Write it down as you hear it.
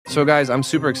So guys, I'm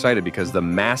super excited because the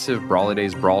massive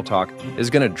Brawlidays Brawl Talk is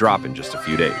going to drop in just a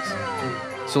few days.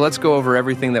 So let's go over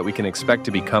everything that we can expect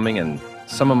to be coming and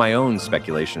some of my own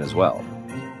speculation as well.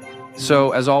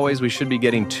 So as always, we should be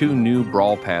getting 2 new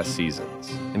Brawl Pass seasons.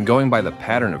 And going by the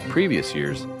pattern of previous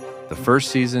years, the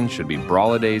first season should be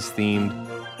Brawlidays themed,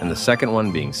 and the second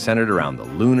one being centered around the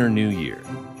Lunar New Year.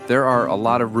 There are a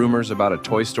lot of rumors about a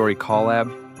Toy Story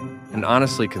collab, and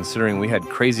honestly, considering we had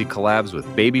crazy collabs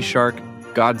with Baby Shark,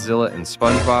 Godzilla, and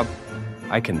SpongeBob,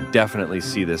 I can definitely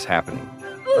see this happening.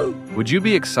 Would you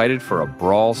be excited for a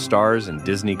Brawl Stars and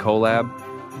Disney collab?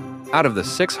 Out of the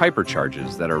 6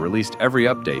 hypercharges that are released every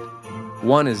update,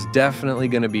 one is definitely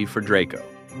going to be for Draco.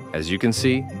 As you can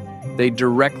see, they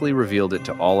directly revealed it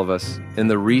to all of us in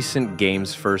the recent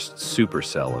Game's First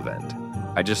Supercell event.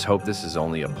 I just hope this is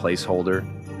only a placeholder,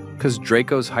 because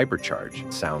Draco's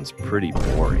hypercharge sounds pretty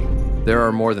boring. There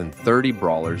are more than 30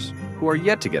 brawlers who are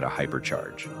yet to get a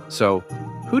hypercharge. So,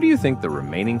 who do you think the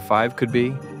remaining 5 could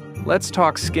be? Let's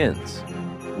talk skins.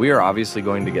 We are obviously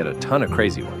going to get a ton of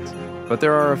crazy ones, but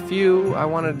there are a few I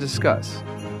want to discuss.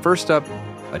 First up,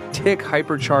 a Tick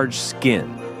hypercharge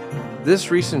skin. This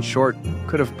recent short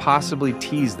could have possibly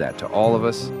teased that to all of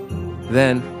us.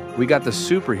 Then, we got the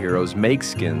superheroes make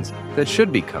skins that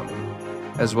should be coming,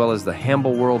 as well as the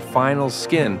Humble World Finals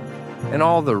skin and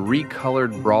all the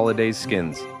recolored Brawlidays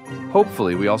skins.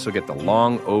 Hopefully, we also get the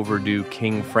long overdue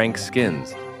King Frank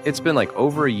skins. It's been like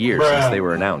over a year since they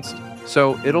were announced,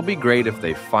 so it'll be great if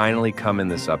they finally come in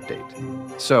this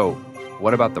update. So,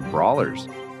 what about the brawlers?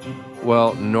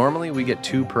 Well, normally we get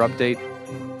 2 per update,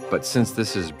 but since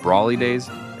this is Brawlidays,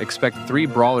 expect 3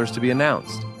 brawlers to be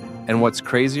announced. And what's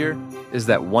crazier is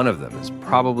that one of them is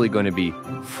probably going to be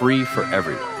free for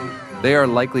everyone. They are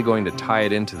likely going to tie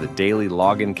it into the daily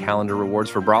login calendar rewards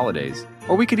for Brawlidays,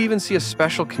 or we could even see a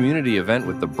special community event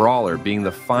with the brawler being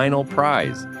the final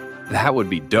prize. That would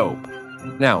be dope.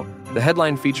 Now, the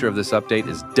headline feature of this update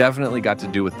is definitely got to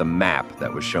do with the map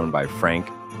that was shown by Frank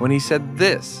when he said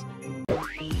this.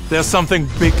 There's something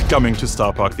big coming to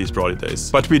Star Park these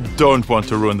Brawlidays, but we don't want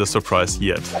to ruin the surprise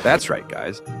yet. That's right,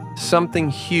 guys.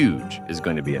 Something huge is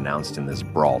going to be announced in this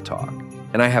Brawl Talk,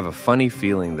 and I have a funny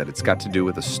feeling that it's got to do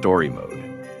with a story mode.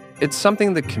 It's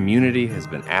something the community has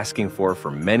been asking for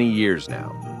many years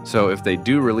now, so if they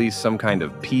do release some kind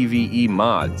of PvE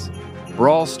mods,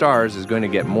 Brawl Stars is going to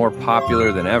get more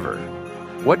popular than ever.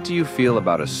 What do you feel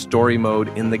about a story mode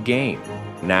in the game?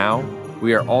 Now,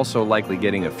 we are also likely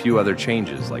getting a few other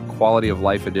changes like quality of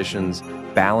life additions,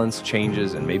 balance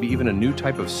changes, and maybe even a new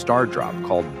type of star drop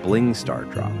called Bling Star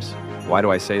Drops. Why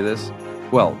do I say this?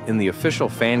 Well, in the official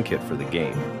fan kit for the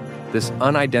game, this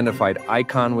unidentified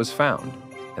icon was found,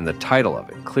 and the title of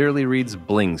it clearly reads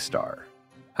Bling Star.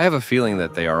 I have a feeling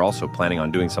that they are also planning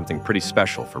on doing something pretty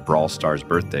special for Brawl Stars'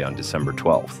 birthday on December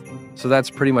 12th. So that's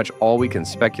pretty much all we can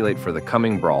speculate for the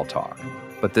coming Brawl Talk.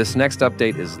 But this next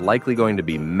update is likely going to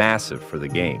be massive for the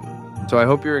game. So I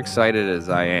hope you're excited as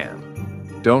I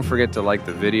am. Don't forget to like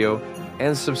the video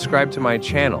and subscribe to my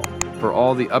channel for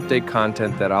all the update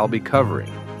content that I'll be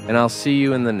covering. And I'll see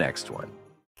you in the next one.